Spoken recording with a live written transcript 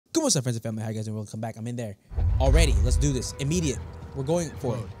What's up, friends and family? How you guys doing? Welcome back. I'm in there already. Let's do this. Immediate. We're going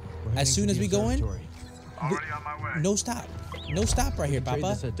for it. As soon as we go in, already on my way. no stop. No stop right here, Trade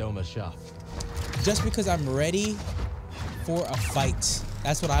Papa. this at Doma's shop. Just because I'm ready for a fight.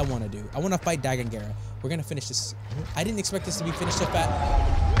 That's what I want to do. I want to fight DAGAN GARA. We're going to finish this. I didn't expect this to be finished so fast.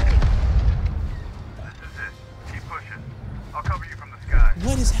 This is it. Keep pushing. I'll cover you from the sky.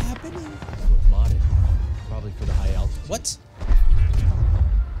 What is happening? That was modded. Probably for the high altitude. What?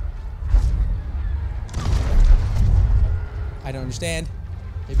 I don't understand.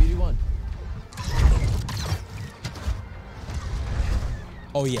 Hey, BD1.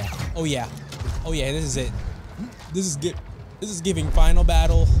 Oh yeah. Oh yeah. Oh yeah. This is it. This is giving final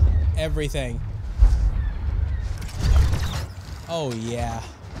battle everything. Oh yeah.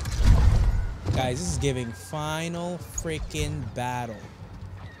 Guys, this is giving final freaking battle.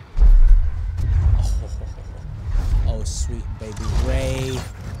 Oh sweet baby Ray.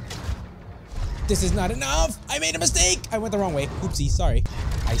 This is not enough. I made a mistake. I went the wrong way. Oopsie, sorry.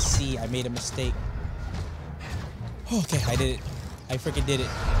 I see I made a mistake. Okay, I did it. I freaking did it.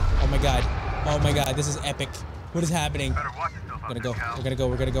 Oh my god. Oh my god, this is epic. What is happening? Better watch yourself. We're gonna go. We're gonna go.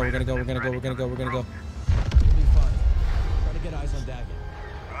 We're gonna go. We're gonna go. We're gonna go. We're gonna go. We're gonna go. We'll be fine. Try to get eyes on Dagan.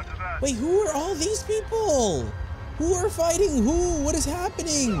 Roger that. Wait, who are all these people? Who are fighting who? What is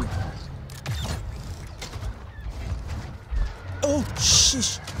happening? Oh,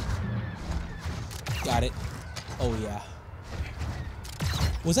 shish. Got it. Oh, yeah.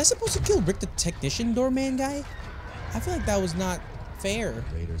 Was I supposed to kill Rick the technician doorman guy? I feel like that was not fair.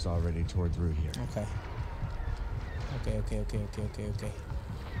 Raiders already tore through here. Okay.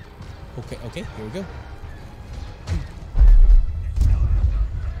 Okay. Okay, here we go.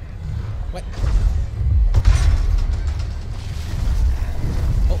 What?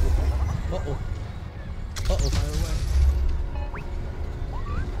 Uh-oh. Uh-oh. Uh-oh.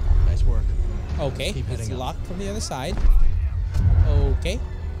 Nice work. Okay, Keep it's heading up. locked from the other side. Okay.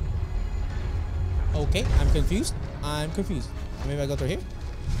 Okay, I'm confused. Maybe I go through here?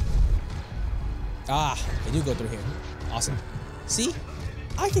 Ah, I do go through here. Awesome. See?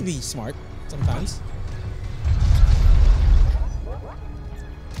 I can be smart sometimes.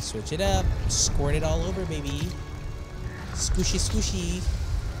 Switch it up. Squirt it all over, baby. Squishy, squishy.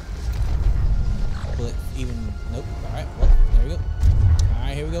 Will it even... Nope. Alright, well, there we go.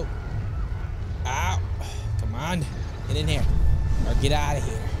 Alright, here we go. Ow. Come on. Get in here. Or get out of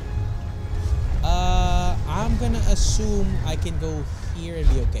here. I'm gonna assume I can go here and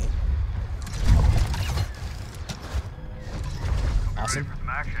be okay. Awesome. Ready for some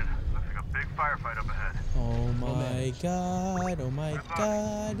action. Looks like a big firefight up ahead. Oh my god. Oh my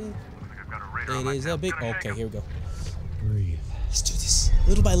god. Looks like I've got a raider on It my is tail. a big... Gonna shake Okay, him. here we go. Breathe. Let's do this.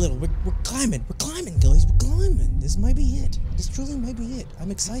 Little by little. We're climbing. We're climbing, guys. We're climbing. This might be it. This truly might be it.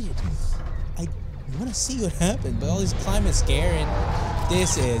 I'm excited. I want to see what happens, but all this climbing is scaring.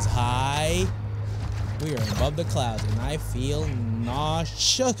 This is high. We are above the clouds, and I feel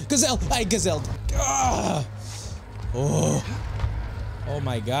nauseous. Gazelle! I gazelled. Ah! Oh. Oh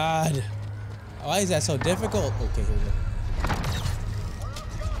my god. Why is that so difficult? Okay, here we go.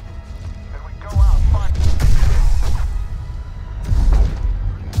 Then we go out, find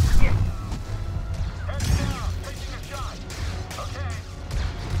Head down, taking a shot. Okay.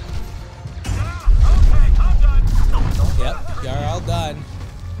 Okay, I'm done. Yep, you're all done.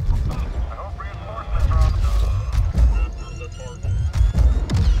 I hope reinforcements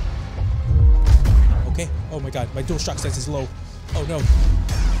are Okay. Oh my god, my dual shock sense is low. Oh no.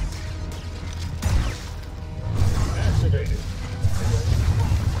 activated.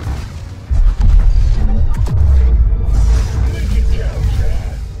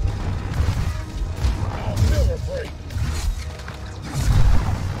 I'll never break.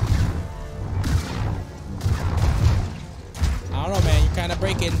 I don't know, man. You're kind of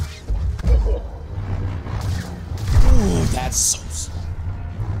breaking. Ooh, that's so...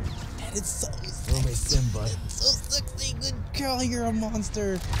 That is so Throw me sim, bud. so sexy. Good girl, you're a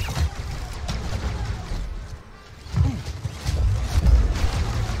monster.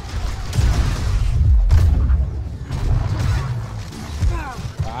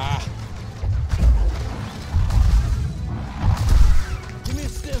 Ah. Give me a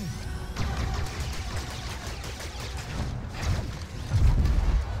stim.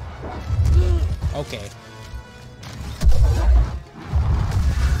 Okay.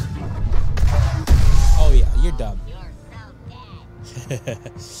 Oh yeah, you're dumb.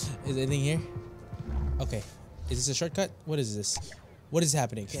 Is anything here? Okay. Is this a shortcut? What is this? What is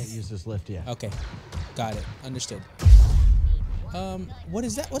happening? Can't use this lift yet. Okay. Got it. Understood. What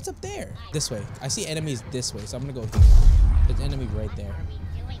is that? What's up there? This way. I see enemies this way, so I'm gonna go here. There's an enemy right there.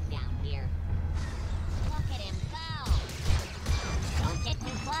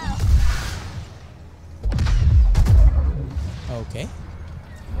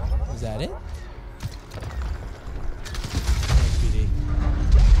 that it? Thanks, BD.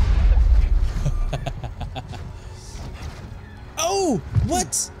 Oh!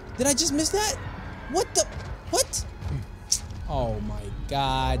 What? Did I just miss that? What the? What? Oh my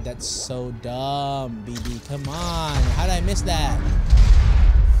god, that's so dumb, BD. Come on. How did I miss that?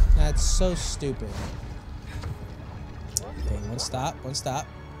 That's so stupid. Okay, one stop, one stop.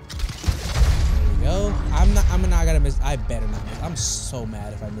 There we go. I'm not gonna miss. I better not miss. I'm so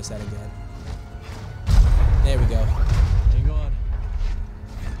mad if I miss that again. There we go. Hang on.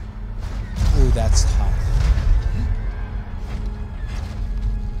 Ooh, that's hot.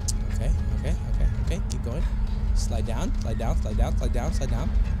 Okay, okay, okay, okay. Keep going. Slide down, slide down, slide down, slide down, slide down.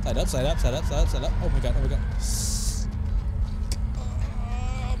 Slide up, slide up, slide up, slide up, slide up. Oh my god, oh my god.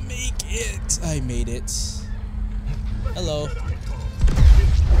 Make it. I made it. Hello.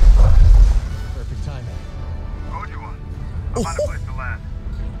 Perfect timing. Road you on. I'll find a place to land.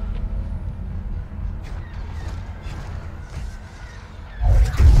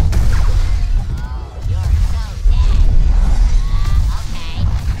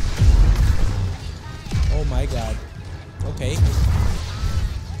 Oh my god. Okay.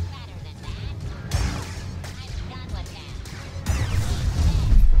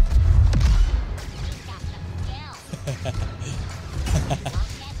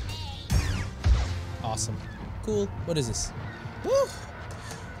 Awesome. Cool. What is this? Woo!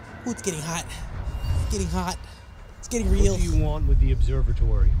 Ooh, it's getting hot. It's getting hot. It's getting real. What do you want with the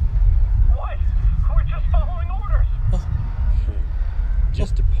observatory? What? We're just following orders.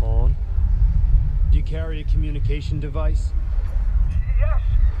 Just a pawn? Do you carry a communication device? Yes.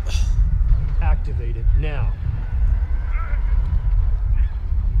 Activate it now.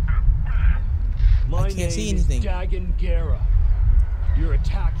 My can't see name is anything. DAGAN GARA. Your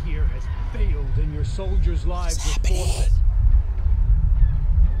attack here has failed and your soldiers' lives are forfeit.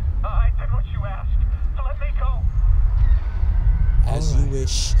 I did what you asked. Let me go. As you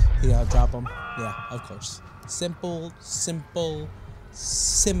wish. Yeah, I'll drop him. Yeah, of course. Simple, simple,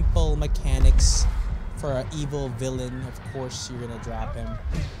 simple mechanics for an evil villain. Of course, you're gonna drop him.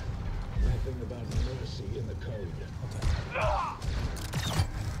 Nothing about mercy in the code. Okay.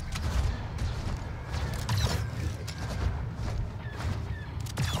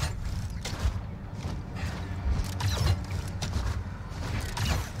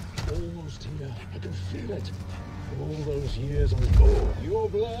 Almost here. I can feel it. All those years on board. Your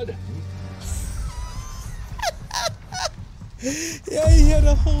blood. Yeah, he had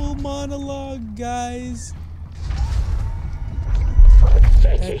a whole monologue, guys.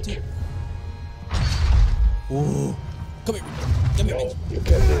 Pathetic. Ooh. Come here. Come here, No, bitch. you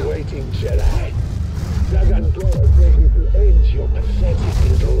kept me waiting, Jedi. DAGAN GARA ready to end your pathetic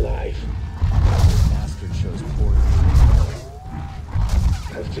little life. Bastard chose poorly.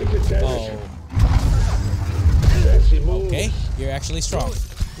 I've taken damage. Oh. Fancy moves. Okay. You're actually strong.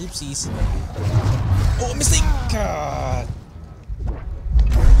 Oopsies. Oh, mistake. God.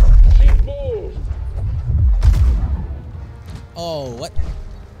 Keep move. Oh, what?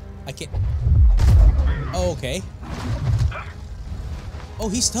 I can't. Oh, okay. Oh,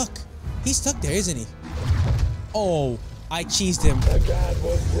 he's stuck. He's stuck there, isn't he? Oh, I cheesed him. The guard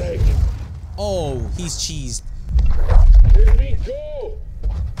won't break. Oh, he's cheesed. Let me go.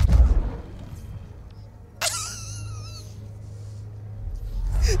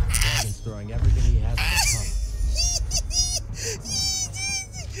 DAGAN's throwing everything he has at the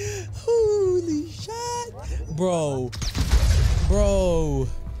pump. Holy shit. Bro. Bro.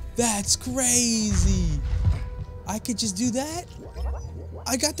 That's crazy. I could just do that?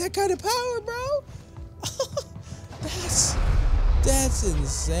 I got that kind of power, bro. That's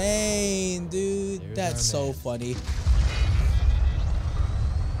insane, dude. There's That's our so man. funny.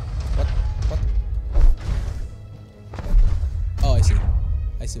 What? What? Oh, I see.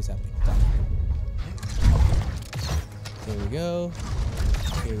 I see what's happening. Got it. Here we go.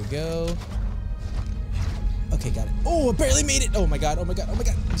 Here we go. Okay, got it. Oh, I barely made it. Oh my god. Oh my god. Oh my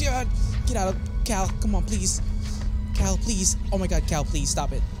god. God. Get out of Cal. Come on, please. Cal, please. Oh my god, Cal, please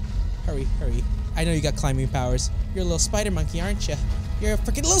stop it. Hurry, hurry. I know you got climbing powers. You're a little spider monkey, aren't you? You're a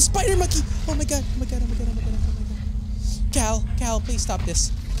freaking little spider monkey. Oh my god. Oh my god. Oh my god. Oh my god. Oh my god. Cal, please stop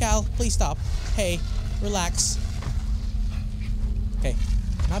this. Cal, please stop. Hey, relax. Okay.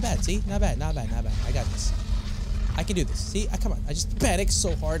 Not bad, see? Not bad, not bad, not bad. I got this. I can do this. See? Come on. I just panicked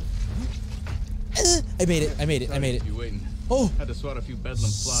so hard. I made it. I made it. I made it. You waiting? Oh, Had to swat a few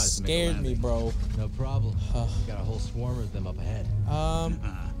bedlam flies to make a scared me, landing. bro. No problem. Got a whole swarm of them up ahead.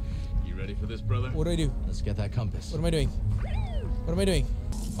 You ready for this, brother? What do I do? Let's get that compass. What am I doing? What am I doing?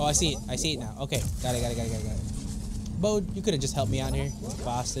 Oh, I see it. I see it now. Okay. Got it, got it, got it, got it, got it. Bode, you could have just helped me out here, you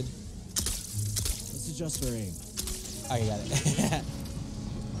bastard. adjust our aim. Okay, got it.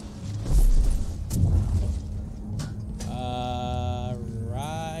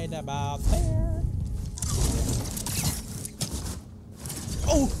 Right about there.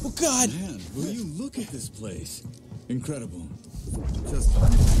 Oh God! Man, will you look at this place? Incredible. Just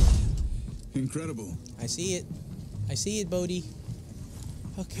incredible. I see it. I see it, Bodhi.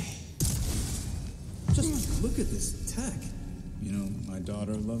 Okay. Just look at this tech. You know, my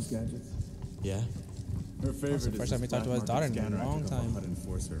daughter loves gadgets. Yeah? Her favorite That's the is first this time we talked to his black daughter market in a scanner I long took off time. HUD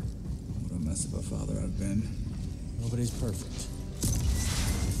enforcer. What a mess of a father I've been. Nobody's perfect.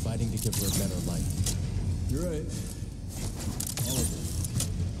 We're fighting to give her a better life. You're right. All of it.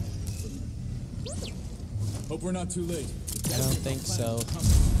 Hope we're not too late. I don't think so.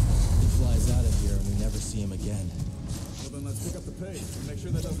 He flies out of here and we never see him again. Well, then let's pick up the pace and make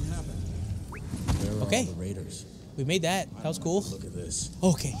sure that doesn't happen. Where are Okay. all the raiders? We made that. That was cool. Look at this.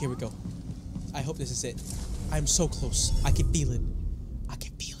 Okay, here we go. I hope this is it. I'm so close. I can feel it. I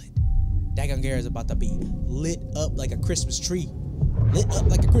can feel it. Dagon GARA is about to be lit up like a Christmas tree. Lit up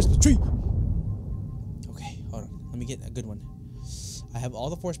like a Christmas tree. Okay, hold on. Let me get a good one. I have all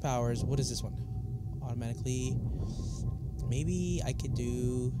the force powers. What is this one? Automatically. Maybe I could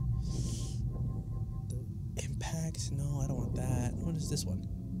do impact. No, I don't want that. What is this one?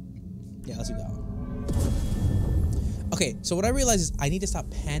 Yeah, let's do that one. Okay, so what I realized is I need to stop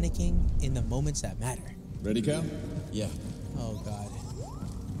panicking in the moments that matter. Ready, Cal? Yeah. Oh God.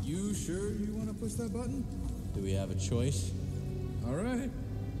 You sure you want to push that button? Do we have a choice? All right.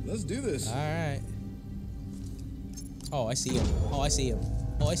 Let's do this. All right. Oh, I see him. Oh, I see him.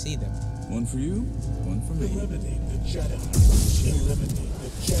 Oh, I see them. One for you, one for me. Eliminate the Jedi. Eliminate the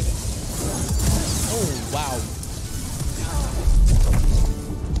Jedi. Oh, wow.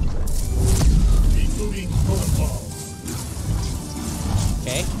 Rebooting protocol.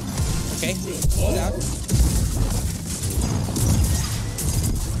 Okay. Okay. Hold on.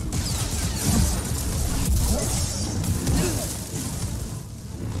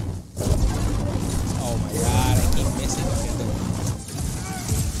 Oh my God, I keep missing.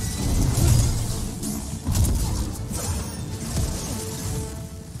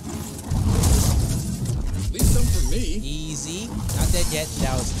 At least some for me. Easy. Not dead yet.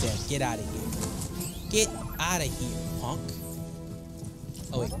 That was dead. Get out of here. Get out of here, punk.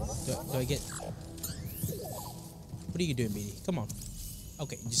 Oh wait, do I get? What are you doing, Beady? Come on.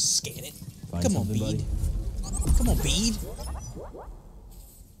 Okay, just scan it. Find Come on, something, Bead. buddy? Come on, Bead.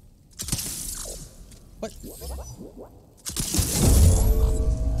 What?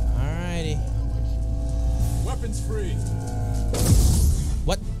 Alrighty. Weapons free.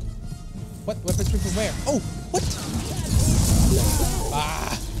 What? What? Weapons free from where? Oh, what?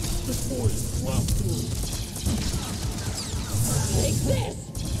 Ah. Take this!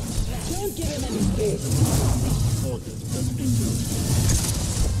 Don't give him any space!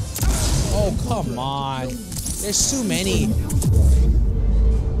 Oh, come on. There's too many.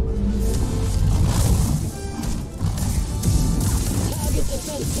 Target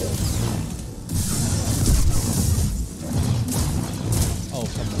defensive! Oh,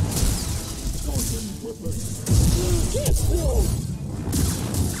 come on. Get through!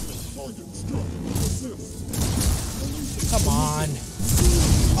 Come on.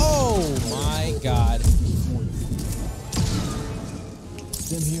 Oh, my God.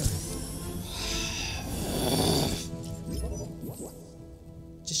 Stim here.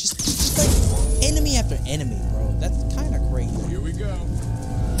 Just like enemy after enemy, bro. That's kind of crazy. Here we go.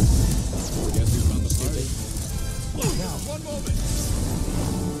 Guess who's on the party? Now, one moment.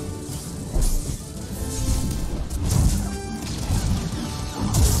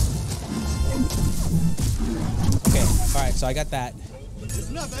 Okay, alright, so I got that. It's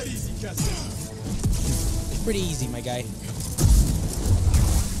not that easy, Cassie. It's pretty easy, my guy.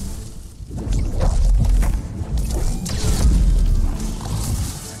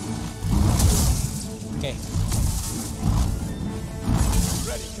 Okay.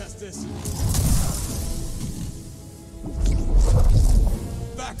 Ready, Kestis.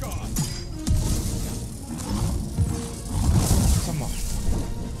 Back off. Come on.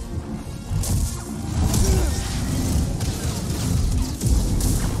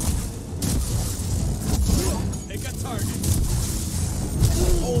 Take a target.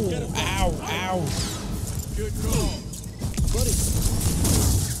 Oh, ow, ow. Good call. Buddy.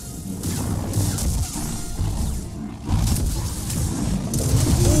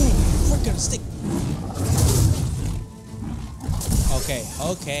 Ooh, freaking stick. Okay,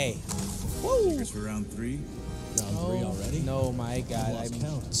 okay. Woo. Here's for round 3. Round 3 already? No, my God, lost I'm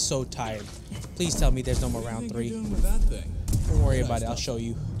count. so tired. Please tell me there's no more What do you round think you're 3. doing with that thing? Don't worry Should I about it. I'll stop? show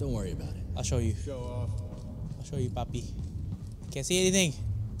you. Don't worry about it. I'll show you. Show off. I'll show you, papi. Can't see anything.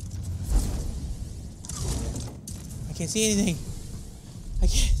 I can't see anything. I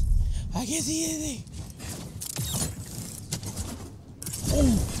can't see anything.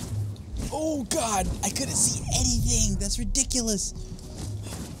 Oh! Oh God! I couldn't see anything. That's ridiculous.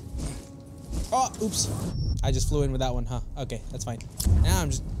 Oh, oops! I just flew in with that one, huh? Okay, that's fine. Now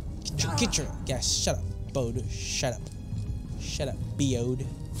I'm just get your yes. Shut up, Bode. Shut up. Shut up, Beode.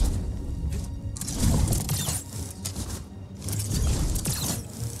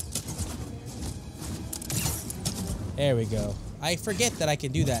 There we go. I forget that I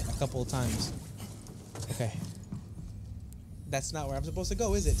can do that a couple of times. Okay. That's not where I'm supposed to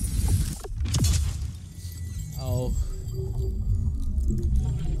go, is it? Oh.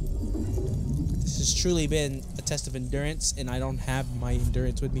 This has truly been a test of endurance, and I don't have my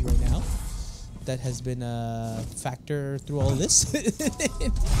endurance with me right now. That has been a factor through all this.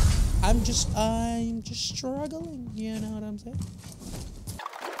 I'm just struggling. You know what I'm saying?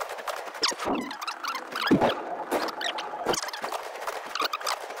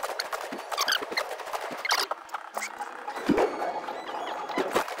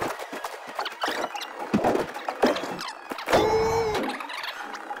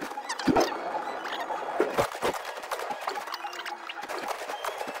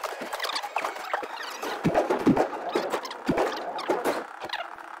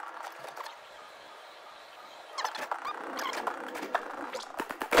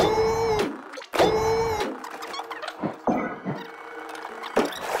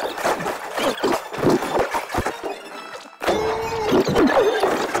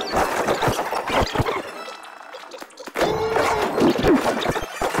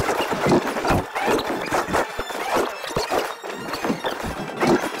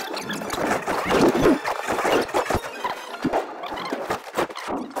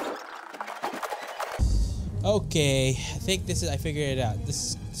 Okay, I think I figured it out.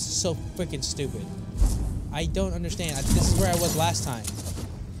 This is so freaking stupid. I don't understand. This is where I was last time.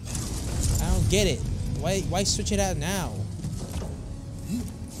 I don't get it. Why switch it out now?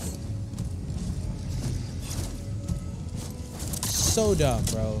 So dumb,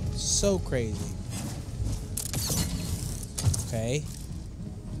 bro. So crazy. Okay.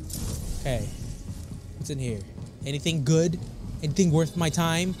 Okay. What's in here? Anything good? Anything worth my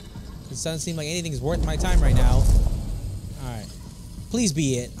time? It doesn't seem like anything's worth my time right now. Alright. Please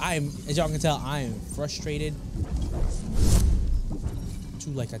be it. As y'all can tell, I am frustrated to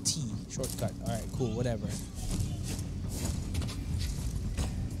like a T. Shortcut. Alright, cool, whatever.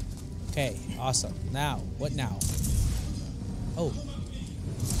 Okay, awesome. Now, what now? Oh.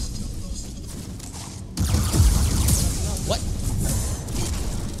 What?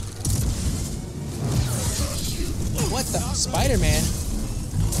 What the? Spider-Man?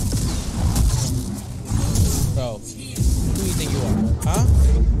 Bro, who do you think you are? Huh?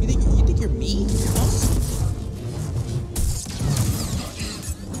 You think you're me? Huh?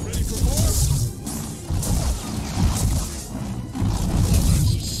 Ready for more?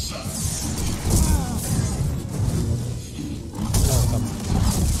 Oh, come on.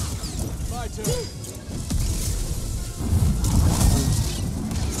 My turn.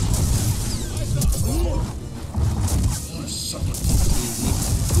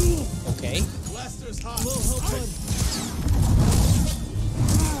 Okay. Blaster's hot.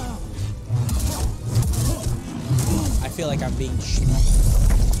 I feel like I'm being easy.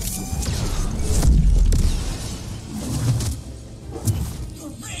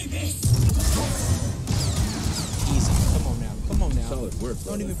 Come on now. Come on now. Solid work, Don't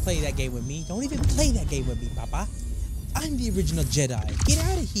brother. even play that game with me. Don't even play that game with me, Papa. I'm the original Jedi. Get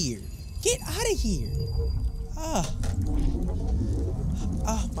out of here. Get out of here.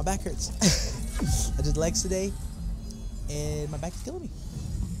 My back hurts. I did legs today, and my back is killing me.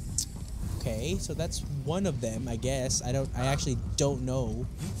 Okay, so that's one of them, I guess. I actually don't know.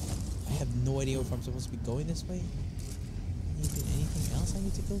 I have no idea if I'm supposed to be going this way. Anything else I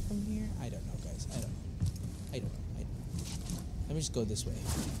need to go from here? I don't know, guys. I don't know. Let me just go this way.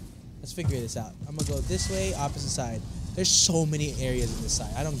 Let's figure this out. I'm gonna go this way, opposite side. There's so many areas in this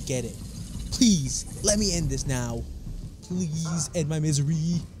side. I don't get it. Please, let me end this now. Please end my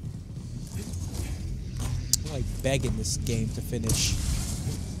misery. I'm like begging this game to finish.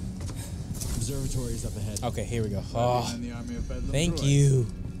 Observatory is up ahead. Okay, here we go. Oh, And the army of Bedlam thank droids. you.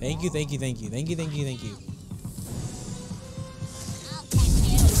 Thank you, thank you, thank you. Thank you, thank you, thank you. I'll catch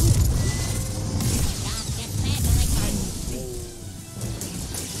you. Don't get mad when I come.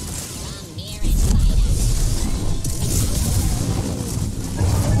 Come here and fight us.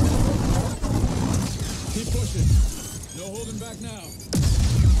 Keep pushing. No holding back now.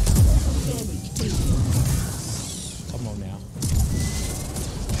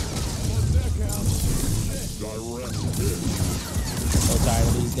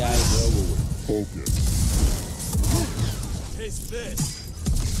 Focus. Taste this.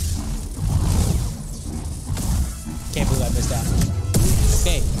 Can't believe I missed that.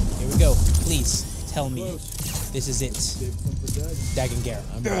 Okay, here we go. Please tell me this is it. DAGAN GARA.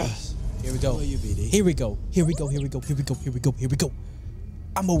 Here we go. Here we go. Here we go. Here we go. Here we go. Here we go. Here we go.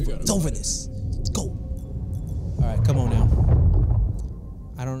 I'm over. It's over this. Let's go. All right, come on now.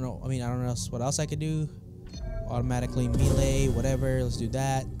 I don't know. I mean, I don't know what else I could do. Automatically melee, whatever. Let's do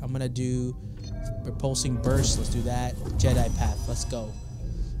that. I'm gonna do repulsing burst. Let's do that. Jedi path. Let's go.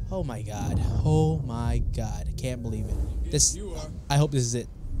 Oh my god. Oh my god. I can't believe it. This. I hope this is it,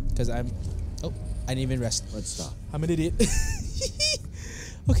 because I'm. Oh, I didn't even rest. Let's stop. I'm an idiot.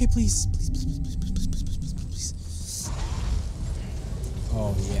 Okay, please. Please, please, please, please, please, please, please, please, please.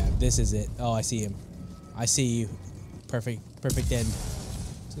 Oh yeah, this is it. Oh, I see him. I see you. Perfect. Perfect end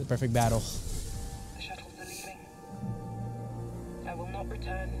to the perfect battle. The shuttles are leaving. I will not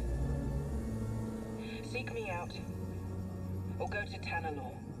return. Seek me out, or go to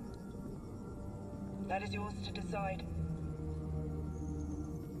Tanalor. That is yours to decide.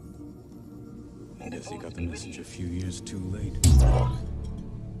 I guess he got the message a few years too late.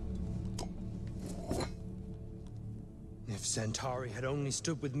 If Centauri had only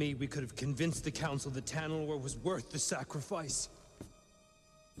stood with me, we could have convinced the Council that Tanalor was worth the sacrifice.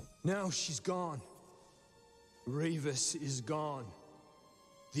 Now she's gone. Ravis is gone.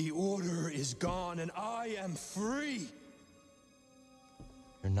 The Order is gone, and I am free!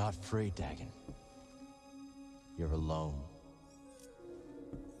 You're not free, DAGAN. You're alone.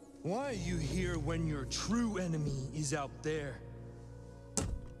 Why are you here when your true enemy is out there?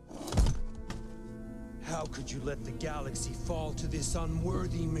 How could you let the galaxy fall to this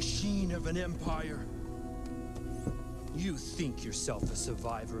unworthy machine of an empire? You think yourself a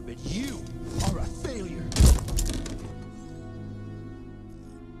survivor, but you are a failure!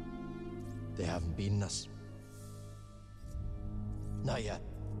 They haven't beaten us. Not yet.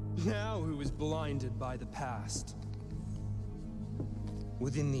 Now who is blinded by the past?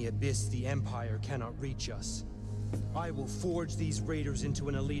 Within the abyss, the Empire cannot reach us. I will forge these raiders into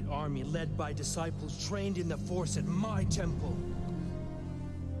an elite army led by disciples trained in the Force at my temple.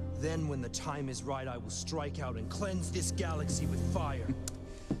 Then when the time is right, I will strike out and cleanse this galaxy with fire.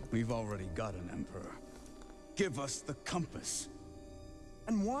 We've already got an Emperor. Give us the compass.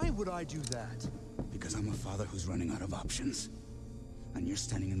 And why would I do that? Because I'm a father who's running out of options. And you're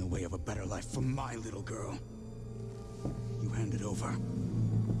standing in the way of a better life for my little girl. You hand it over,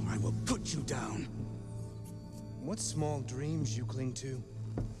 or I will put you down. What small dreams you cling to.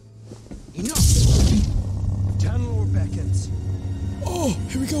 Enough! Tanalor beckons. Oh,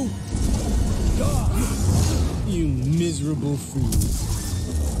 here we go. You miserable fool.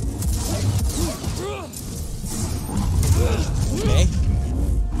 Okay.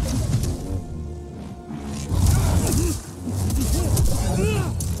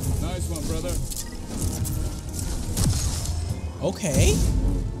 Nice one, brother. Okay.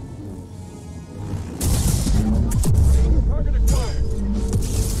 Target acquired.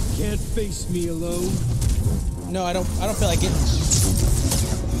 Can't face me alone. No, I don't feel like it.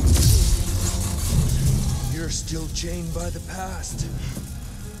 You're still chained by the past.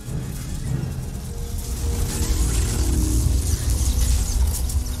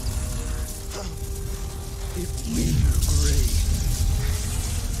 If we were great.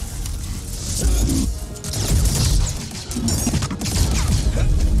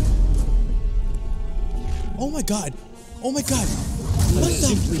 Oh my god. Oh my god. What the?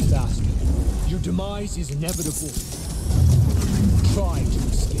 Simply faster. Your demise is inevitable. Try to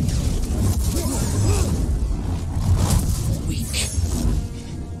escape. Weak.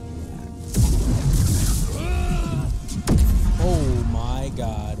 Oh my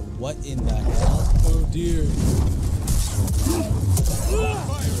god. What in the hell? Oh dear.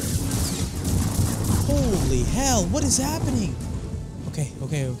 Holy hell. What is happening? Okay.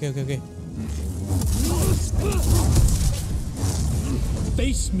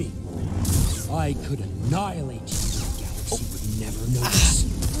 Face me. I could annihilate you. The galaxy would never notice.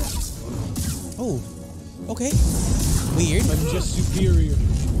 Oh. Okay. Weird. I'm just superior.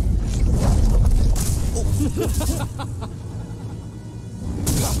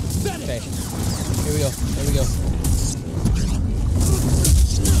 Okay. Here we go.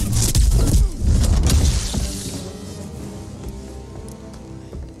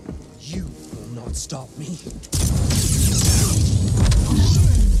 You will not stop me.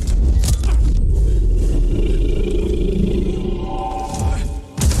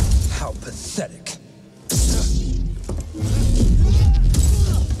 How pathetic.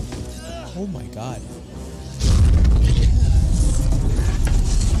 Oh my god.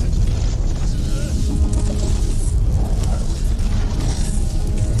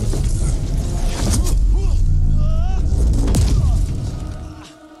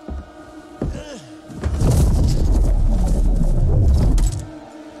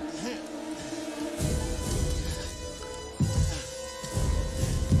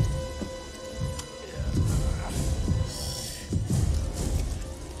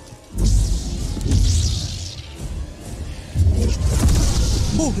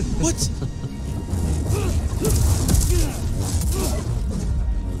 Oh, what?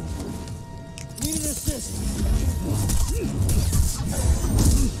 Need an assist.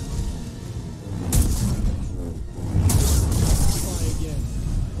 Try again.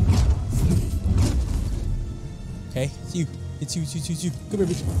 Okay, it's you. It's you. Come here,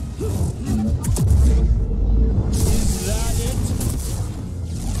 bitch. Is that it?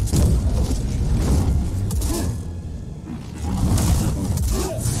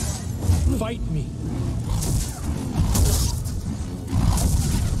 Fight me.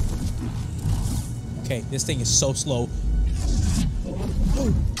 Okay, this thing is so slow.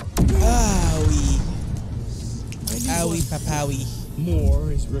 Owie. Owie, papowie.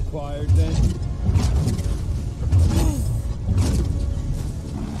 More is required then.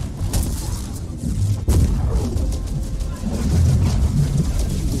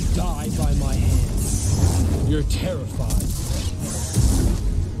 You will die by my hands. You're terrified.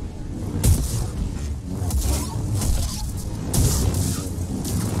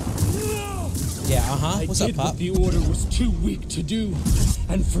 Yeah, I What's did up, Pop? what the order was too weak to do,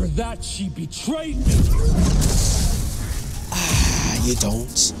 and for that she betrayed me. You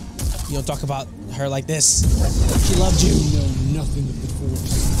don't. You don't talk about her like this. She loved you. You know nothing of the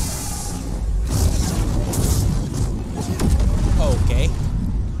Force. Okay.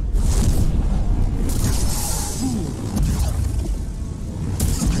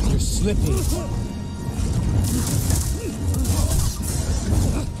 You're slipping.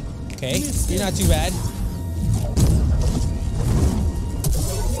 Okay, you're not too bad.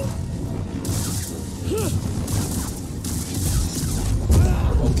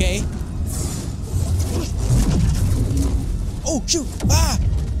 Okay. Oh, shoot! Ah!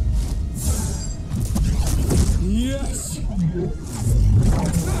 Yes.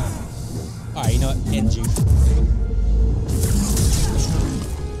 Alright, you know what? End you.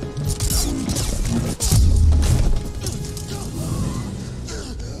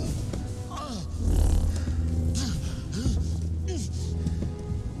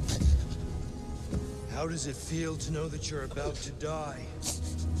 How does it feel to know that you're about to die?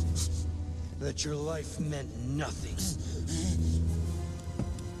 That your life meant nothing?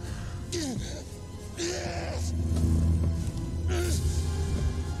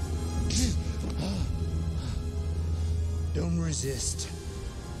 Don't resist.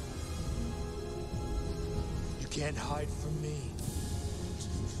 You can't hide from me.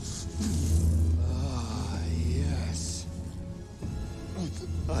 Ah, yes.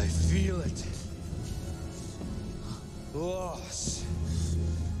 I feel it. Loss,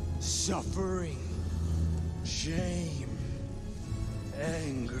 suffering, shame,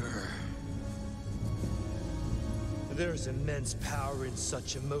 anger. There's immense power in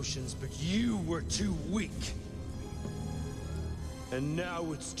such emotions, but you were too weak. And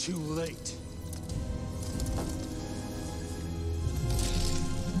now it's too late.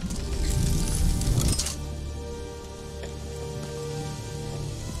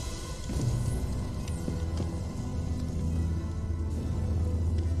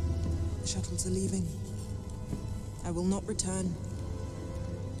 The shuttles are leaving. I will not return.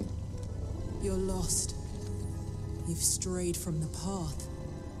 You're lost. You've strayed from the path.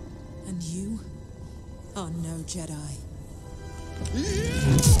 And you are no Jedi.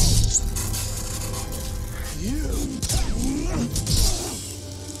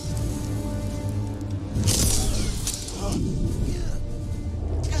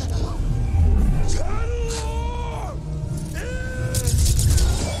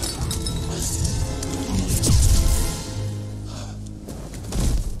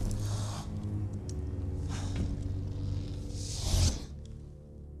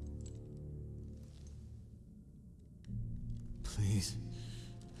 Please,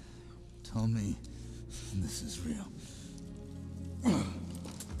 tell me this is real.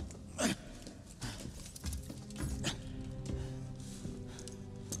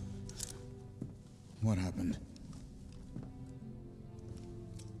 What happened?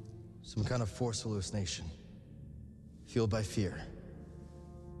 Some kind of force hallucination. Fueled by fear.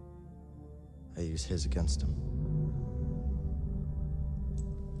 I use his against him.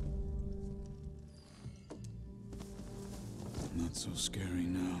 Not so scary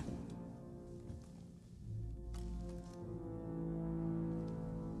now.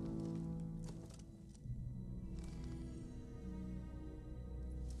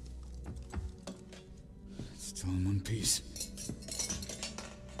 Still in one piece.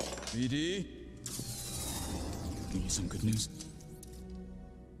 BD? Give you some good news?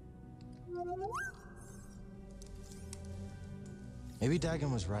 Maybe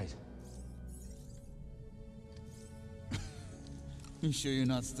Dagan was right. You sure you're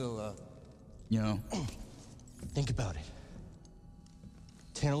not still, you know? Think about it.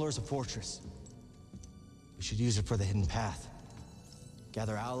 Tanalor's a fortress. We should use it for the hidden path.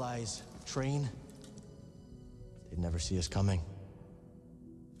 Gather allies, train. They'd never see us coming.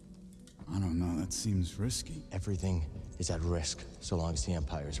 I don't know, that seems risky. Everything is at risk so long as the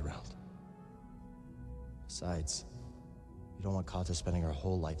Empire's around. Besides, you don't want Kata spending her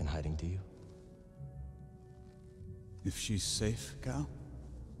whole life in hiding, do you? If she's safe, Cal?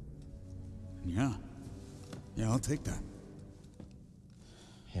 Yeah. Yeah, I'll take that.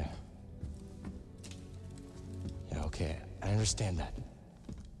 Yeah. Yeah, okay, I understand that.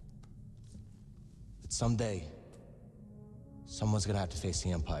 But someday, someone's gonna have to face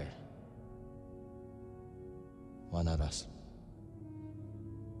the Empire. Why not us?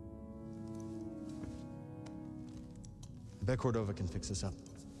 I bet Cordova can fix this up.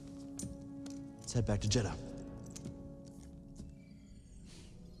 Let's head back to Jeddah.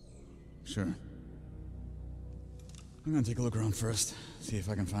 Sure. I'm gonna take a look around first, see if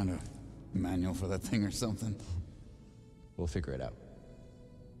I can find a manual for that thing or something. We'll figure it out.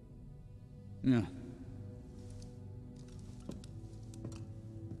 Yeah.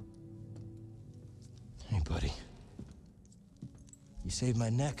 Hey, buddy. You saved my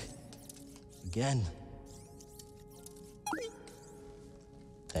neck. Again.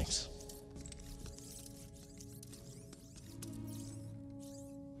 Thanks.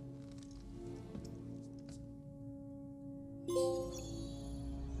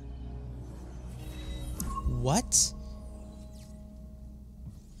 What?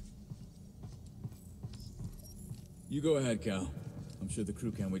 You go ahead, Cal. I'm sure the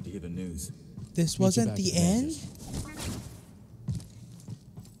crew can't wait to hear the news. This wasn't the end?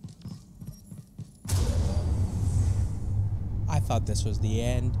 I thought this was the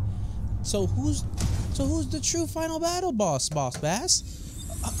end. So who's the true final battle boss, Bass?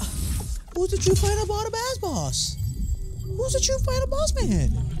 Who's the true final battle boss? Who's the true final boss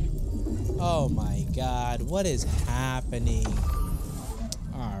man? Oh my god, what is happening?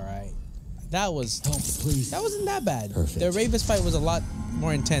 Alright. That was Help, please. That wasn't that bad. Perfect. The Ravus fight was a lot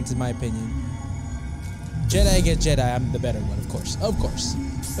more intense in my opinion. Jedi against Jedi, I'm the better one, of course. Of course.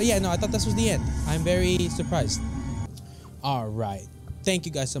 But yeah, no, I thought this was the end. I'm very surprised. Alright. Thank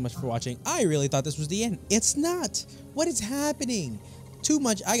you guys so much for watching. I really thought this was the end. It's not. What is happening? Too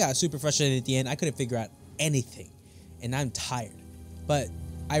much. I got super frustrated at the end. I couldn't figure out anything. And I'm tired. But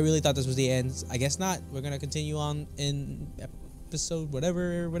I really thought this was the end. I guess not. We're going to continue on in episode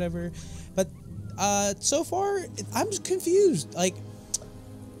whatever. But so far, I'm just confused. Like,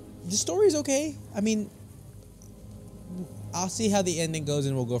 the story's okay. I mean, I'll see how the ending goes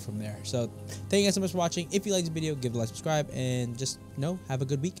and we'll go from there. So thank you guys so much for watching. If you like this video, give it a like, subscribe, and just know, have a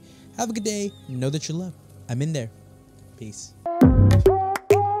good week. Have a good day. Know that you're loved. I'm in there. Peace.